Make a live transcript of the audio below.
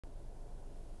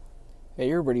Hey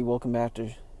everybody, welcome back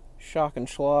to Shock and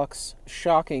Schlock's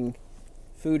shocking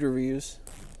food reviews.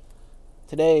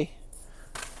 Today,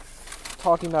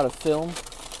 talking about a film,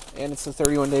 and it's the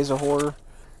 31 Days of Horror.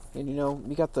 And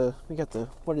we got the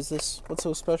what is this? What's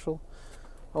so special?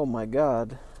 Oh my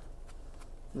god.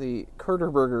 The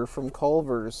Curter Burger from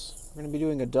Culver's. We're gonna be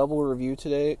doing a double review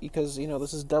today because,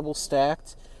 this is double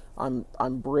stacked. I'm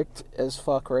bricked as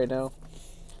fuck right now.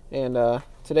 And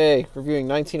today, reviewing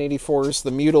 1984's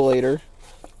The Mutilator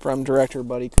from director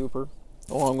Buddy Cooper,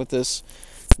 along with this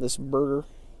burger.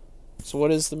 So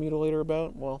what is The Mutilator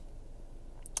about? Well,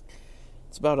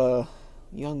 it's about a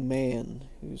young man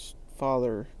whose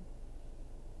father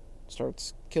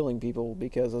starts killing people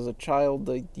because as a child,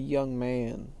 the young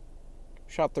man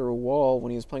shot through a wall when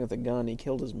he was playing with a gun. He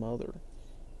killed his mother.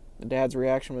 The dad's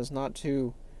reaction was not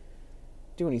to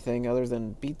do anything other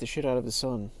than beat the shit out of his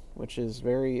son, which is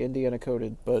very Indiana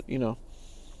coded, but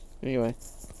anyway.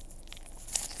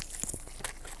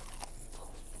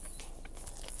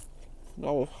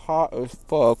 Oh, hot as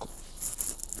fuck.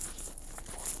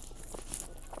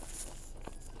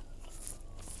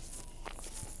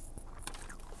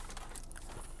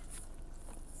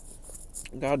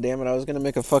 God damn it, I was gonna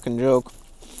make a fucking joke.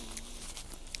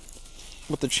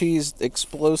 But the cheese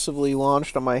explosively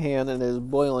launched on my hand and it is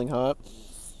boiling hot.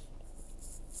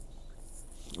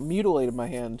 Mutilated my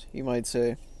hand, you might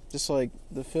say. Just like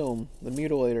the film, The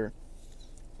Mutilator.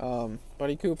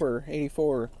 Buddy Cooper,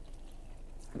 84.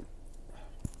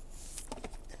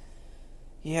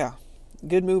 Yeah,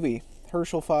 good movie.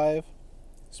 Herschel 5,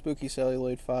 Spooky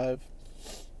Celluloid 5.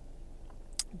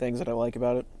 Things that I like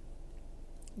about it.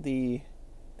 The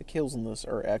kills in this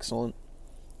are excellent.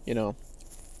 You know,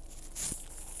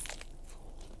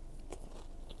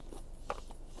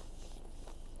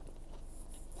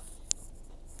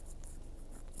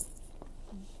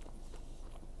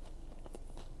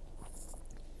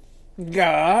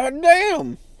 God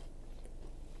damn!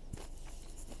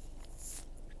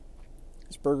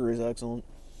 This burger is excellent.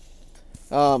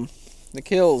 The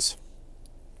kills.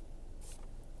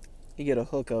 You get a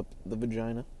hook up the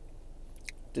vagina.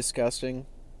 Disgusting.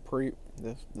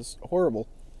 This horrible.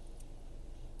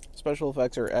 Special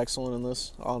effects are excellent in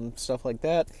this on stuff like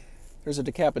that. There's a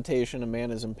decapitation. A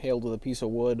man is impaled with a piece of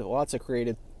wood. Lots of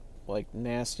creative,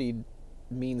 nasty,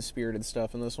 mean-spirited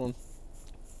stuff in this one.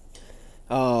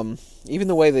 Even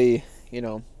the way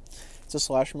it's a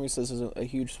slasher movie, so this is a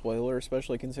huge spoiler,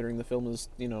 especially considering the film is,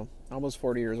 almost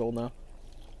 40 years old now.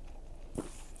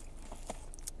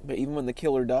 But even when the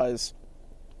killer dies,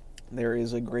 there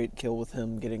is a great kill with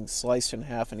him getting sliced in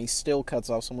half, and he still cuts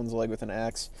off someone's leg with an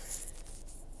axe.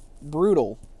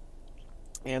 Brutal.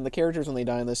 And the characters, when they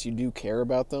die in this, you do care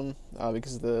about them,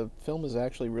 because the film is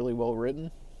actually really well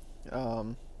written.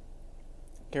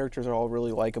 Characters are all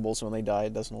really likable, so when they die,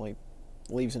 it definitely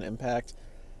leaves an impact.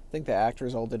 I think the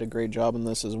actors all did a great job in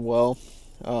this as well.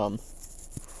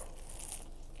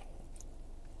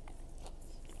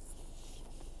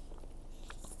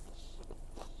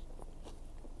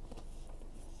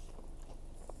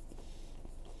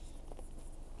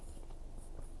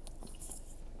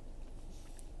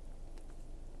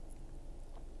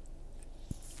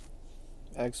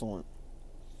 Excellent.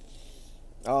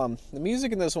 The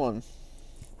music in this one,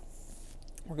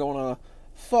 we're going on a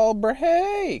fall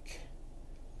break.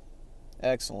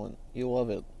 Excellent. You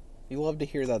love it. You love to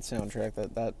hear that soundtrack.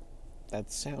 That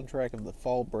soundtrack of the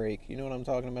fall break. You know what I'm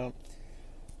talking about.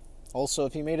 Also,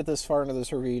 if you made it this far into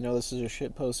this review, you know this is a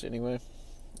shit post anyway.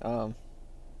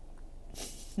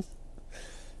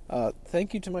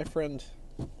 Thank you to my friend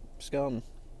Scum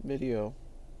Video.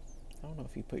 I don't know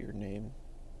if you put your name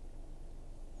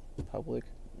public.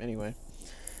 Anyway.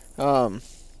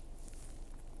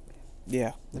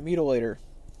 Yeah, The Mutilator.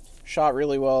 Shot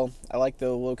really well. I like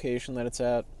the location that it's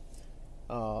at.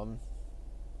 It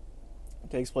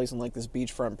takes place on this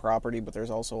beachfront property, but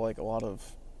there's also a lot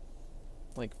of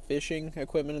fishing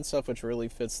equipment and stuff, which really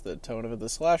fits the tone of it. The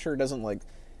slasher doesn't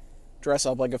dress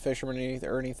up like a fisherman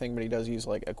or anything, but he does use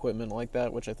equipment like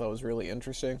that, which I thought was really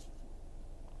interesting.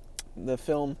 The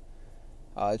film,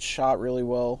 it's shot really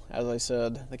well. As I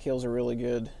said, the kills are really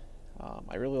good.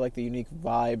 I really like the unique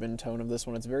vibe and tone of this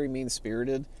one. It's very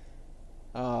mean-spirited.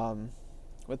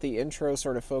 With the intro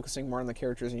sort of focusing more on the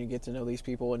characters and you get to know these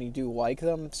people and you do like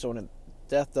them. So when a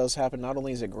death does happen, not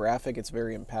only is it graphic, it's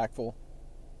very impactful.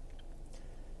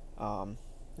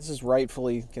 This is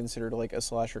rightfully considered a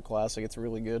slasher classic. It's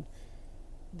really good.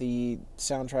 The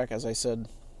soundtrack, as I said,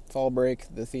 Fall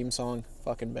Break, the theme song,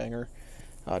 fucking banger.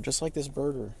 Just like this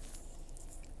burger.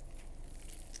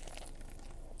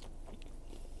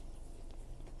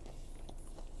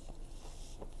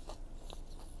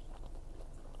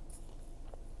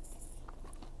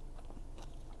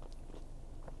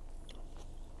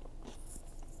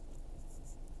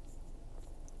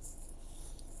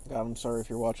 God, I'm sorry if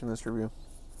you're watching this review.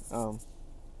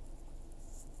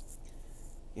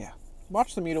 Yeah.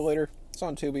 Watch The Mutilator. It's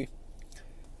on Tubi.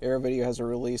 Arrow Video has a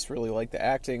release. Really like the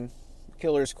acting. The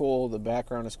killer's cool. The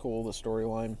background is cool. The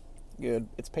storyline, good.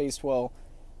 It's paced well.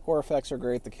 Horror effects are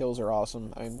great. The kills are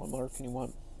awesome. I mean, what more can you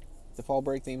want? The Fall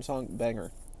Break theme song,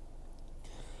 banger.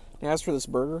 Now, as for this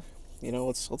burger, you know,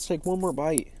 let's take one more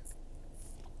bite.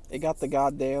 It got the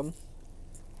goddamn...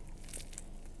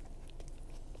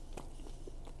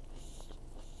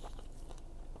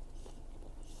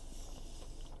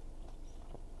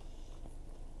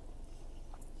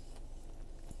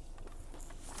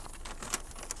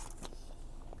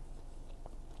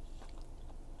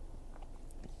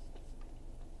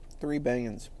 three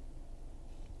bangins.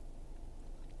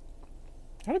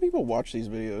 How do people watch these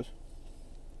videos?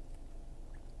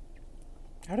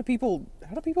 How do people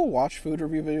watch food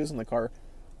review videos in the car?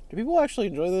 Do people actually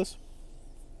enjoy this?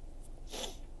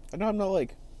 I know I'm not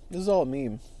like, this is all a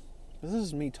meme. This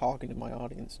is me talking to my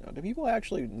audience now. Do people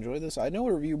actually enjoy this? I know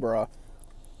a review bra.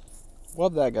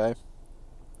 Love that guy.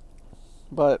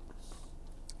 But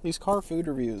these car food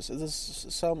reviews, is this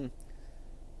some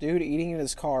dude eating in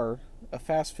his car a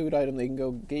fast food item that you can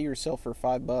go get yourself for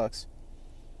 $5?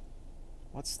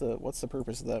 What's the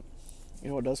purpose of that? You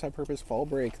know what does have purpose? Fall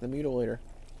Break, The Mutilator.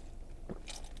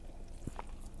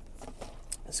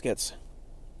 This gets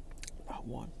not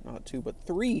one, not two, but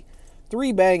three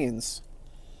bangings.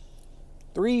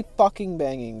 3 fucking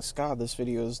bangings. God, this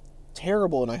video is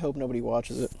terrible, and I hope nobody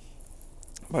watches it.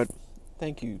 But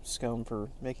thank you, Scum, for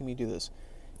making me do this.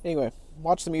 Anyway,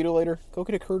 watch The Mutilator. Go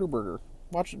get a Curter Burger.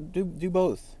 Do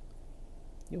both.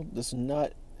 You'll just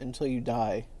nut until you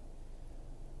die.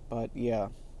 But yeah,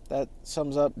 that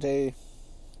sums up day.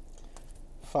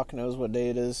 Fuck knows what day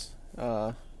it is.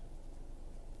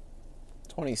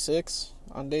 26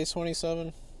 on day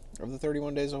 27 of the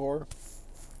 31 Days of Horror.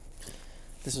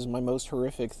 This is my most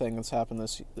horrific thing that's happened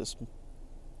this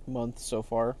month so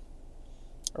far.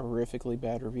 A horrifically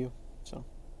bad review. So,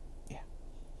 yeah.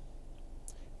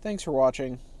 Thanks for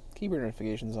watching. Keep your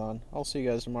notifications on. I'll see you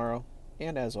guys tomorrow.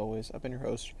 And as always, I've been your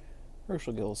host,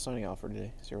 Herschel Gills, signing off for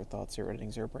today. 0 thoughts, 0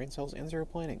 editing, 0 brain cells, and 0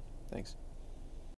 planning. Thanks.